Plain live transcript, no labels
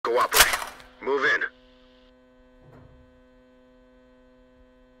cooperate. Move in.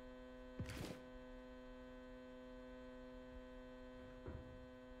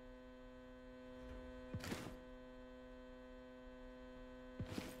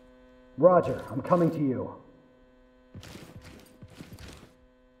 Roger, I'm coming to you.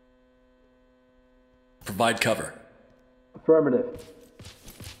 Provide cover. Affirmative.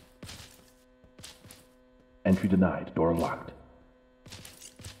 Entry denied. Door locked.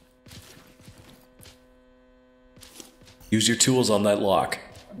 Use your tools on that lock.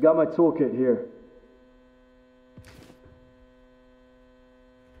 I've got my toolkit here.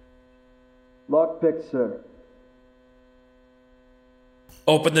 Lock picked, sir.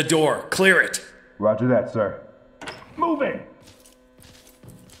 Open the door. Clear it. Roger that, sir. Moving!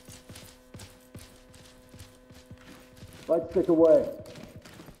 Light stick away.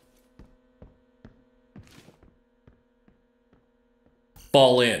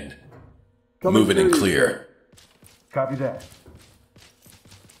 Fall in. Coming Moving and through you, clear. sir. Copy that.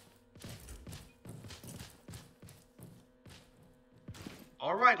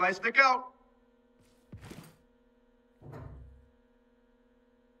 All right, light stick out.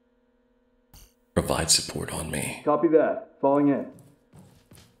 Provide support on me. Copy that. Falling in.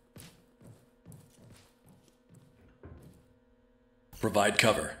 Provide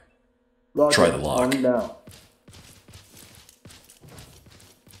cover. Roger. Try the lock. On it now.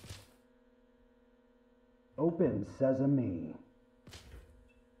 Open sesame.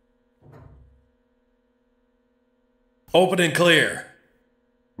 Open and clear.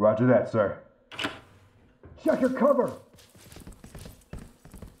 Roger that, sir. Check your cover.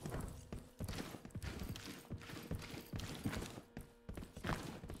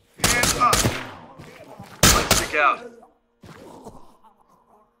 Hands up. Light stick out.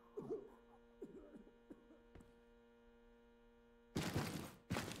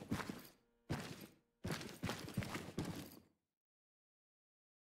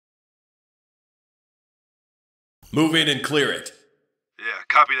 Move in and clear it. Yeah,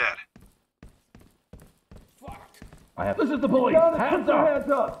 copy that. I have. This is the police. Hands Put your up.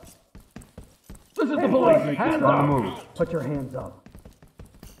 hands up. This is the police. Hands on the move. Put your hands up.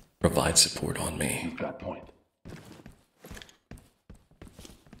 Provide support on me. You've got point.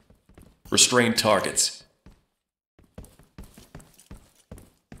 Restrain targets.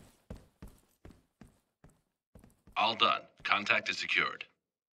 All done. Contact is secured.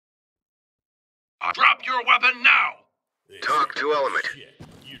 Drop your weapon now! Talk to element.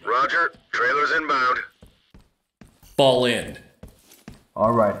 Roger, trailer's inbound. Fall in.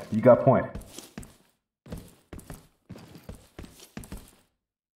 All right, you got point.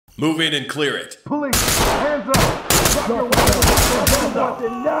 Move in and clear it. Police, hands up. Drop your weapon. Hands up.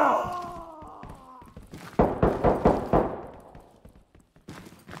 Now.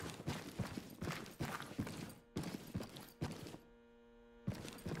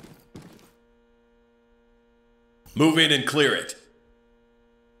 Move in and clear it.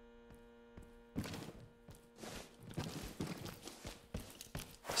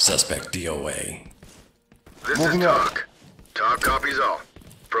 Suspect DOA. This Moving is up. Talk. Talk copies all.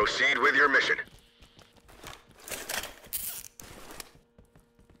 Proceed with your mission.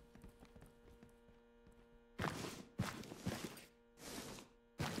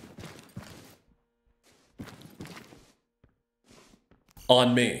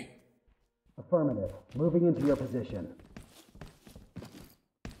 On me. Affirmative. Moving into your position.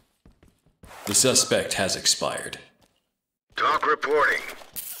 The suspect has expired. Talk reporting.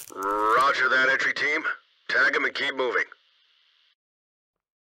 Roger that, entry team. Tag him and keep moving.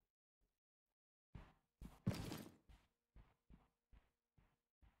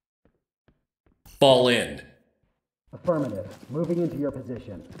 Fall in. Affirmative. Moving into your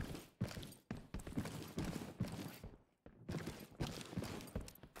position.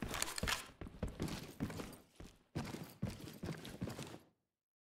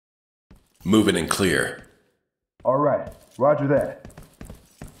 Move in and clear. All right, roger that.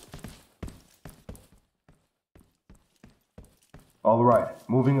 All right,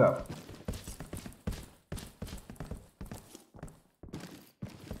 moving up.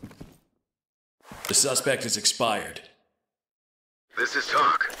 The suspect is expired. This is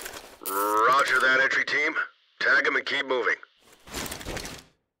Talk. Roger that, entry team. Tag him and keep moving.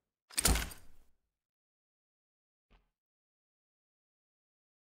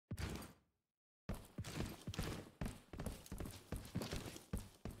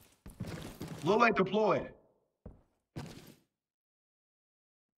 Low light deployed.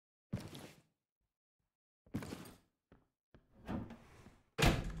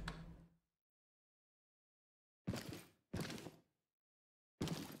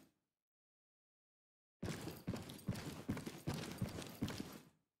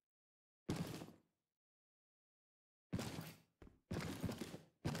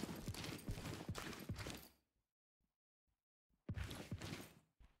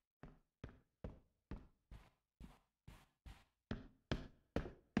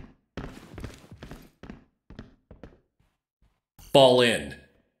 Fall in.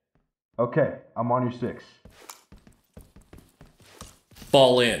 Okay, I'm on your 6.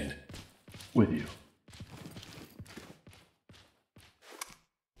 Fall in. With you.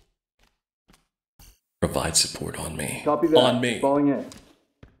 Provide support on me. Copy that. On me. Falling in.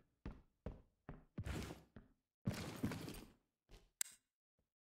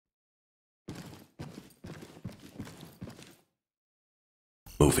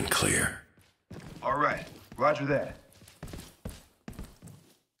 Move and clear. All right. Roger that.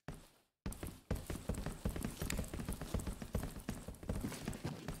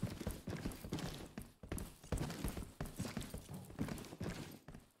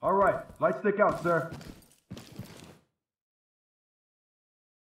 All right, light stick out, sir.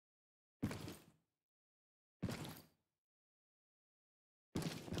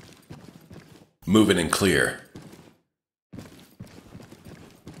 Moving and clear.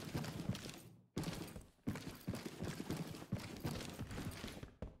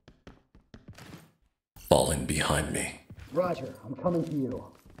 Fall in behind me. Roger, I'm coming to you.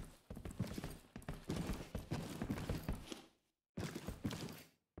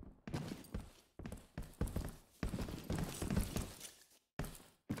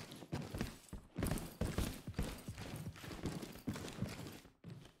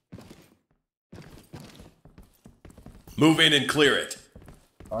 Move in and clear it.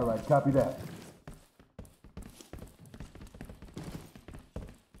 All right, copy that.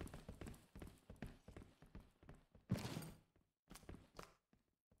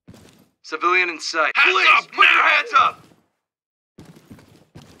 Civilian in sight. Hands up Put your now! hands up!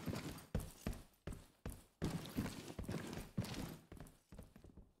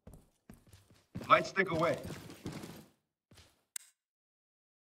 Light stick away.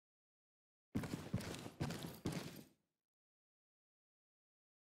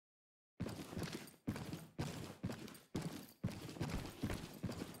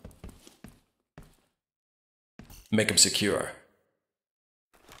 Make him secure.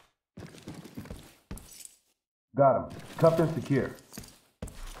 Got him. Cuffed and secure.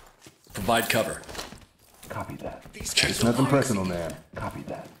 Provide cover. Copy that. Check It's the nothing locks. personal, man. Copy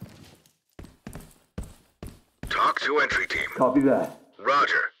that. Talk to entry team. Copy that.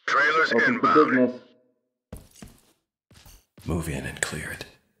 Roger. Trailers Open for inbound. business. Move in and clear it.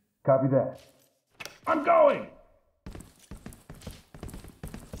 Copy that. I'm going!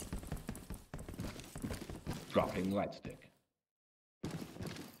 Dropping light stick.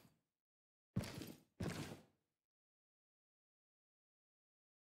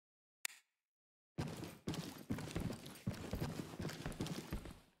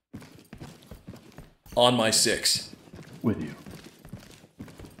 On my 6. With you.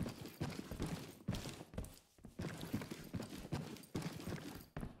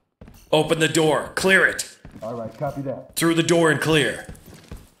 Open the door. Clear it. All right, copy that. Through the door and clear.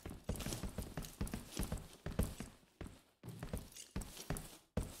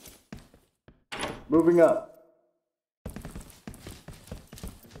 Moving up.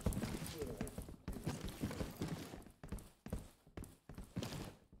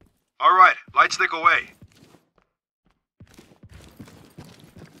 All right, light stick away.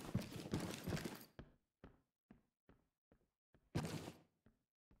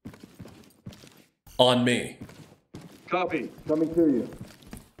 On me. Copy. Coming to you.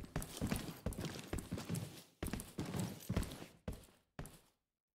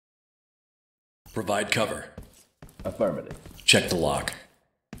 Provide cover. Affirmative. Check the lock.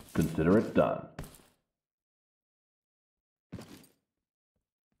 Consider it done.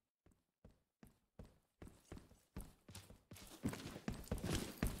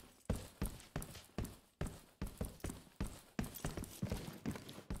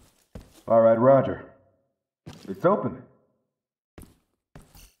 All right, Roger. It's open.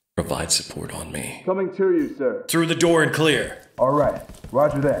 Provide support on me. Coming to you, sir. Through the door and clear. All right,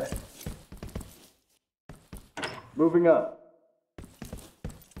 Roger that. Moving up.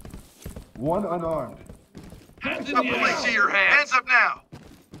 One unarmed. Hands in Up, the let me air! see your hands. Hands up now.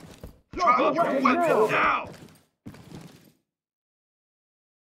 Drop your hands weapon down. now.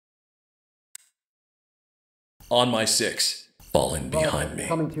 On my 6. Fall in behind Roger, me.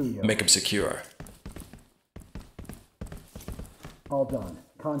 coming to you. Make him secure. All done.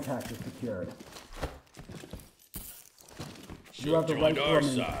 Contact is secured. You have the right to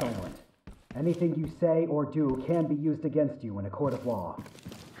remain silent. Anything you say or do can be used against you in a court of law.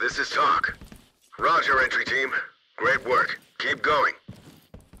 This is Talk. Roger, entry team. Great work. Keep going.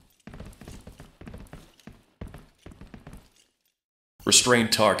 Restrain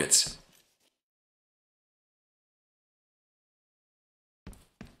targets.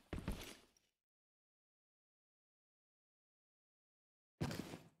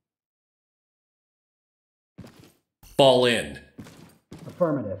 Fall in.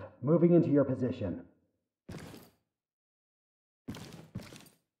 Affirmative. Moving into your position.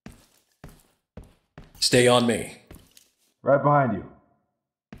 Stay on me. Right behind you.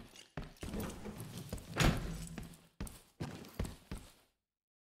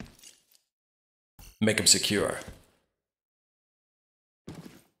 Make him secure.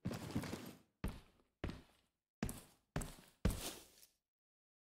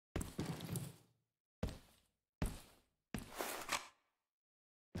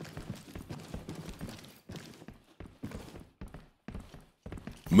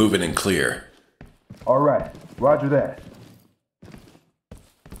 Moving and clear. All right. Roger that.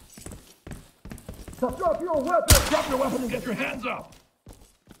 Drop your weapon! Drop your weapon and get your hands up!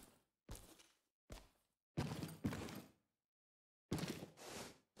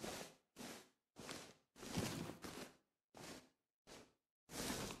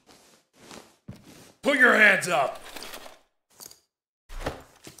 Put your hands up!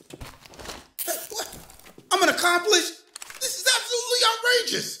 I'm an accomplice? This is absolutely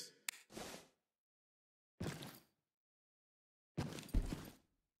outrageous!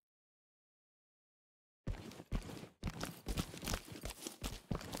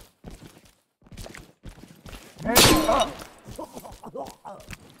 Hands up!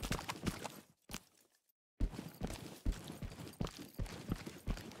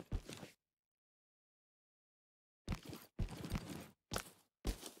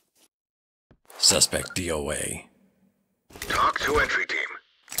 Suspect DOA. Talk to entry team.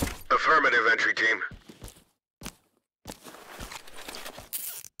 Affirmative, entry team.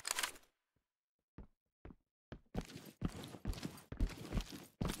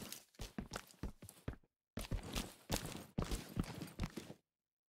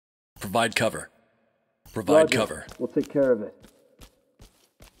 Provide cover. Provide Roger. cover. We'll take care of it.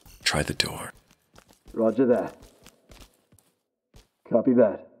 Try the door. Roger that. Copy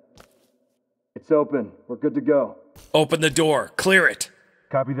that. It's open. We're good to go. Open the door. Clear it.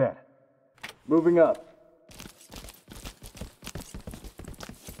 Copy that. Moving up.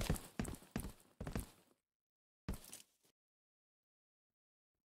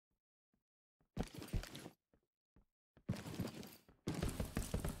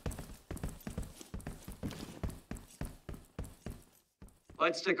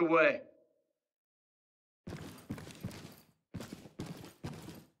 Light stick away.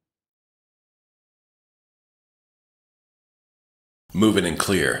 Moving and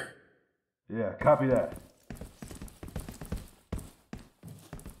clear. Yeah, copy that.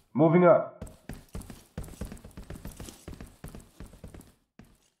 Moving up.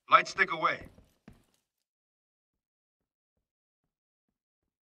 Light stick away.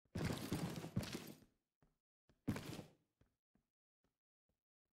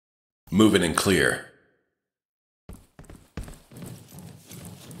 Moving and clear.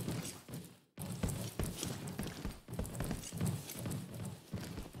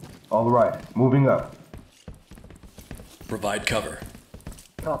 All right, moving up. Provide cover.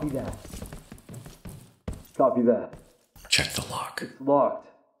 Copy that. Copy that. Check the lock. It's locked.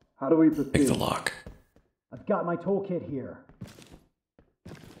 How do we Pick proceed? the lock. I've got my toolkit here.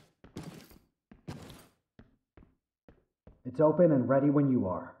 It's open and ready when you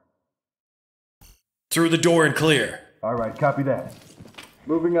are. Through the door and clear. All right, copy that.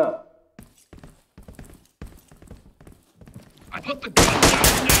 Moving up. I put the gun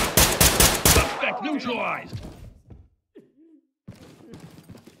down now! Suspect neutralized!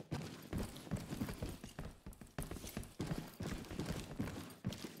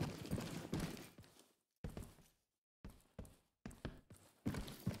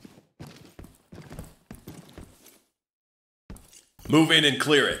 Move in and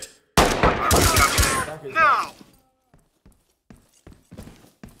clear it. Now!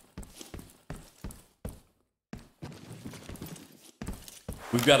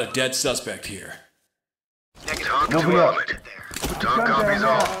 We've got a dead suspect here. Talk to Moving up. element. Talk copies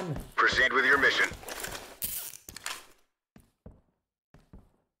all. Proceed with your mission.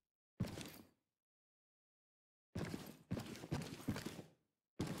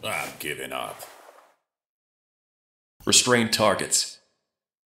 I'm giving up. Restrain targets.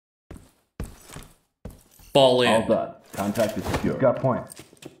 Fall in. All done. Contact is secure. Got point.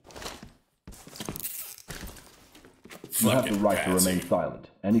 You have the right to remain silent.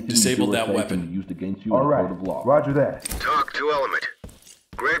 Anything Disable you do or that say weapon. can be used against you in a court of law. Roger that. Talk to element.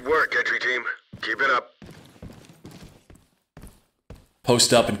 Great work, entry team. Keep it up.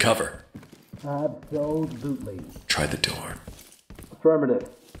 Post up and cover. Absolutely. Try the door. Affirmative.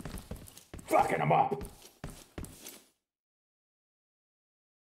 Fucking him up!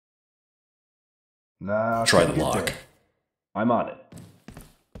 Now Try take the it lock. there. I'm on it.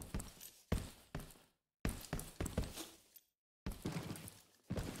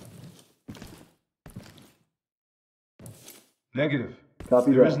 Negative.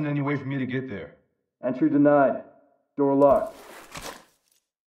 Copy There that. isn't any way for me to get there. Entry denied. Door locked.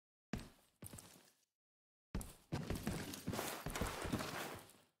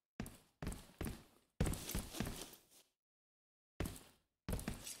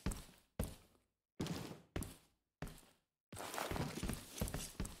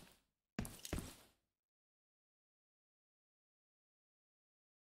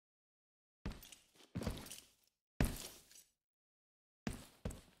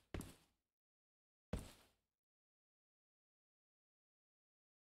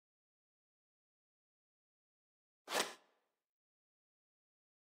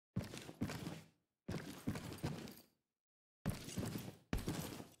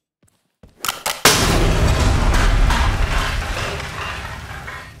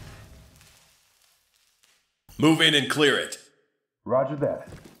 Move in and clear it. Roger that.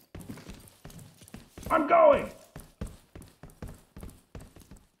 I'm going!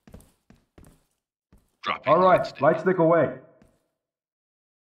 Dropping All right, light stick. light stick away.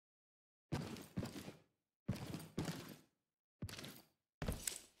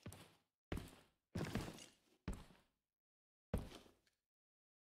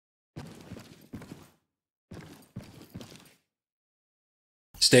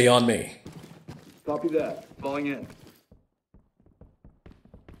 Stay on me. Copy that. Falling in.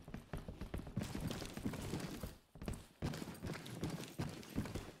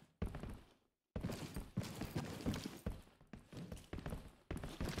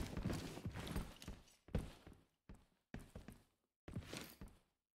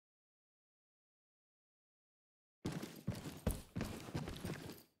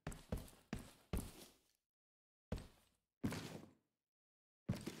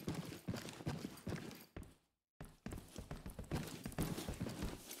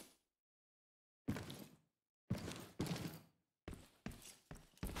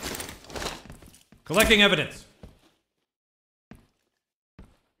 Collecting evidence.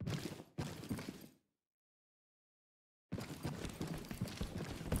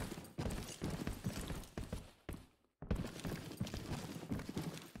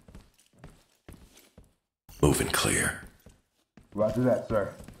 Move and clear. Roger that,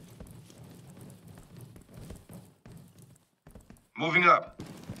 sir. Moving up.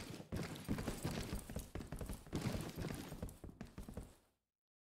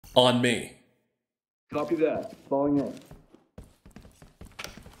 On me. Copy that. Falling in.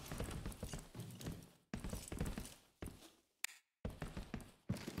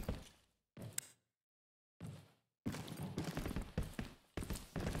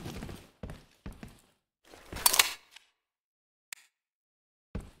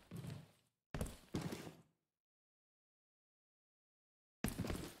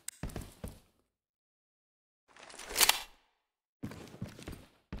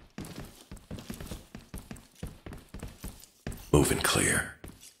 Move and clear.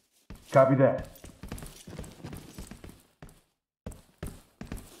 Copy that.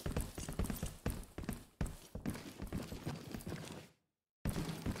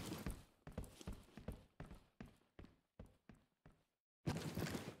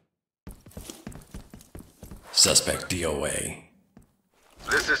 Suspect DOA.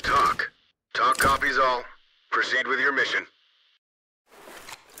 This is Talk. Talk copies all. Proceed with your mission.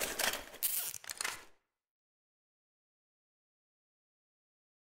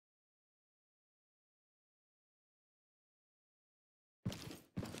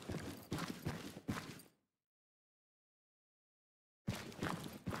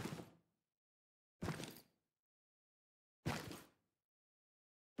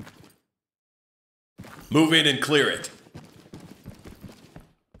 Move in and clear it.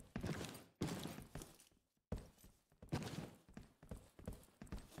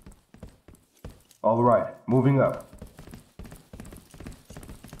 All right, moving up.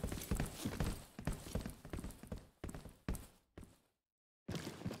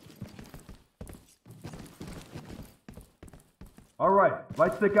 All right,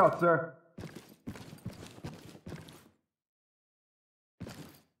 light stick out, sir.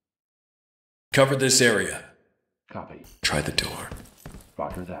 Cover this area. Copy. Try the door.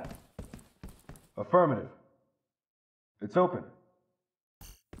 Roger that. Affirmative. It's open.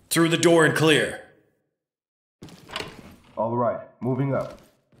 Through the door and clear. All right, moving up.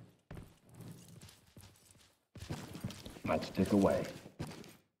 Light stick away.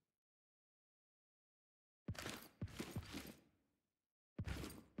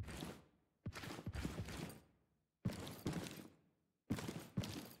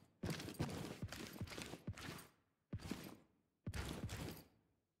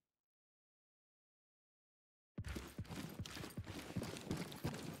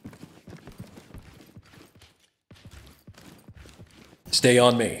 Stay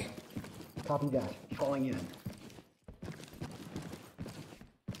on me. Copy that. Falling in.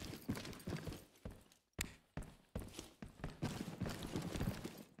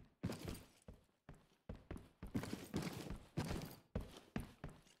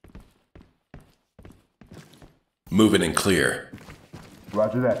 Moving and clear.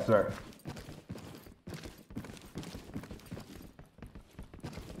 Roger that, sir.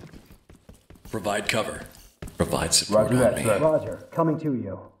 Provide cover. Provide support Roger that, on me. sir. Roger. Coming to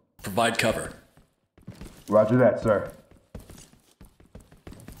you. Provide cover. Roger that, sir.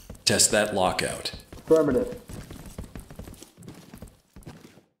 Test that lockout. Affirmative.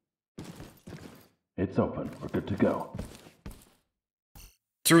 It's open. We're good to go.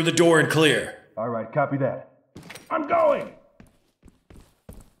 Through the door and clear. All right, copy that. I'm going!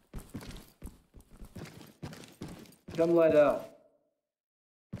 Come light out.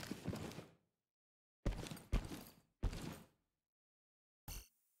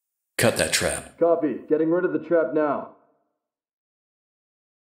 Cut that trap. Copy. Getting rid of the trap now.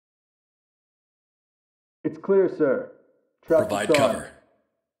 It's clear, sir. Trap Provide disarmed.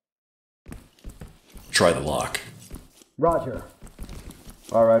 cover. Try the lock. Roger.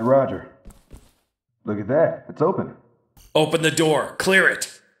 All right, Roger. Look at that. It's open. Open the door. Clear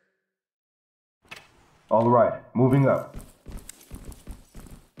it. All right, moving up.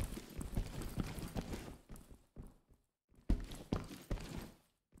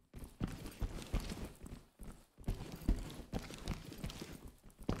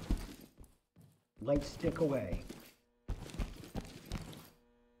 Light stick away.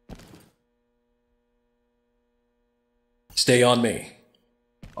 Stay on me.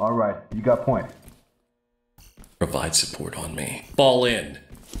 All right, you got point. Provide support on me. Fall in.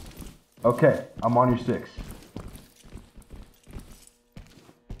 Okay, I'm on your 6.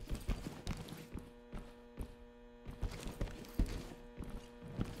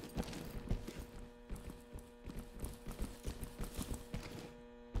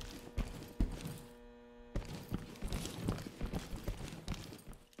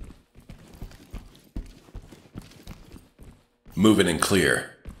 Moving and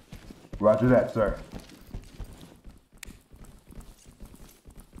clear. Roger that, sir.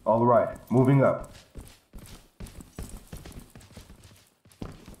 All right, moving up.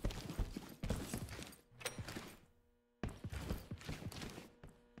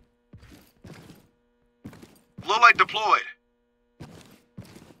 Low light deployed.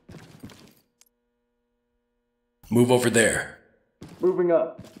 Move over there. Moving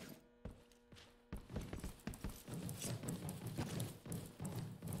up.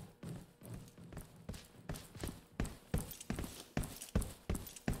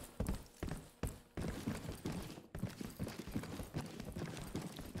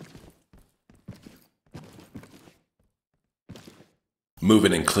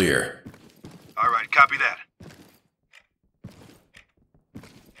 Moving and clear. All right, copy that.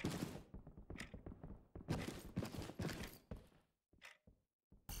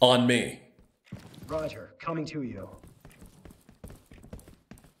 On me. Roger. Coming to you.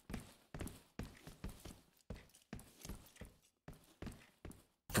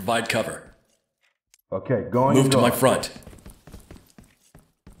 Provide cover. Okay, going Move and to my going. front.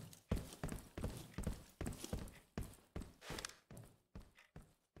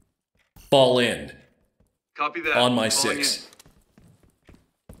 Fall in. Copy that. On my Falling 6.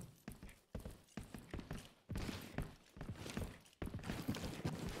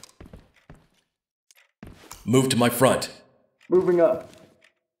 Move to my front. Moving up.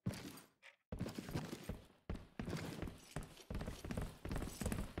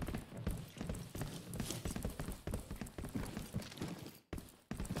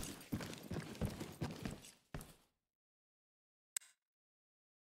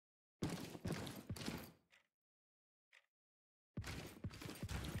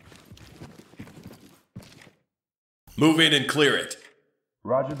 Move in and clear it.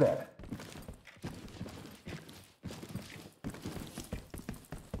 Roger that.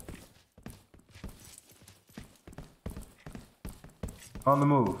 On the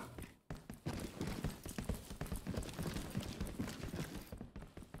move.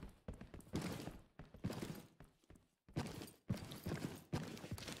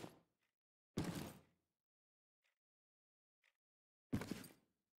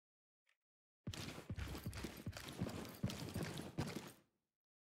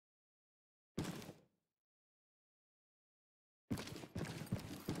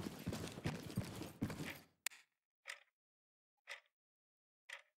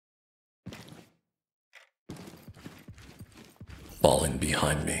 Fall in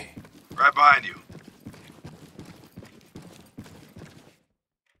behind me. Right behind you.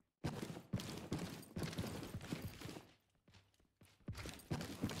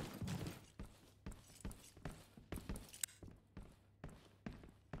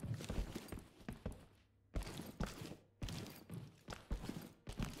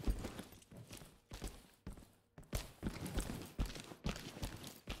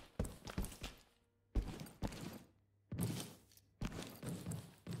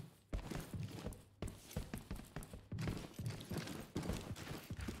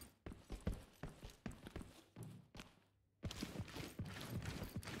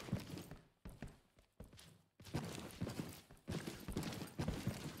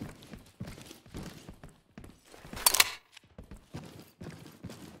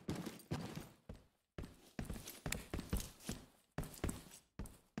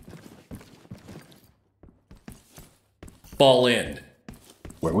 Fall in.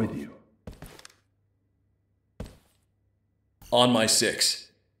 We're with you. On my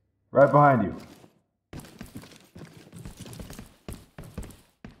 6. Right behind you.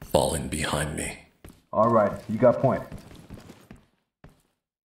 Fall in behind me. All right, you got point.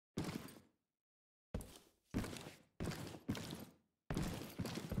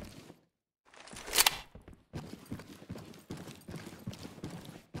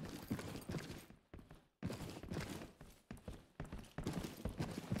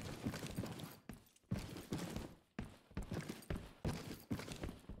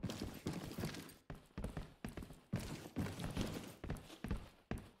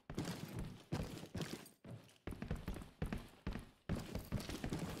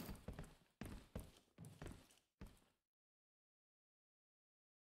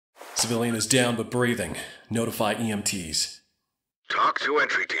 Civilian is down but breathing. Notify EMTs. Talk to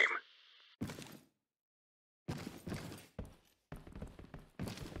entry team.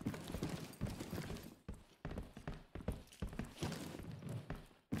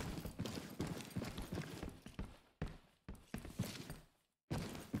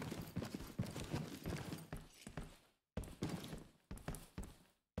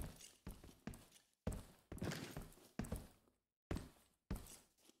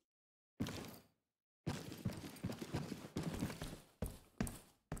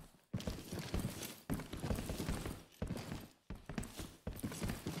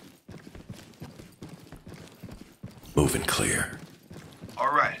 Moving clear.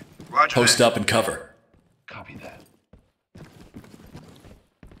 All right. Roger Post that. up and cover. Copy that.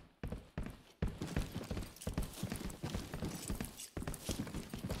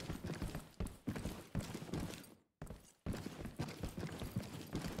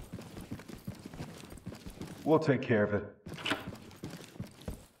 We'll take care of it.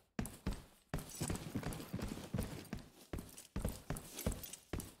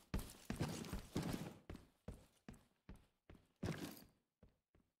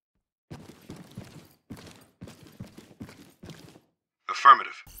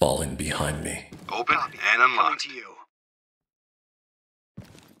 Affirmative. Fall in behind me. Open and unlocked. to you.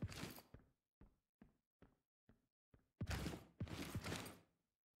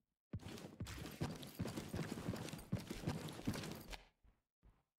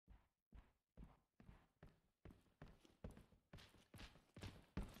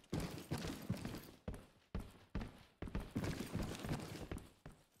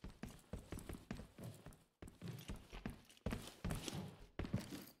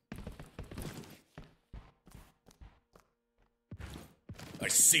 I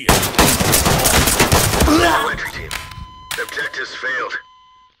see it. Entry team. Objectives failed.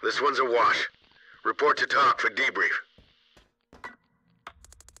 This one's a wash. Report to TOC for debrief.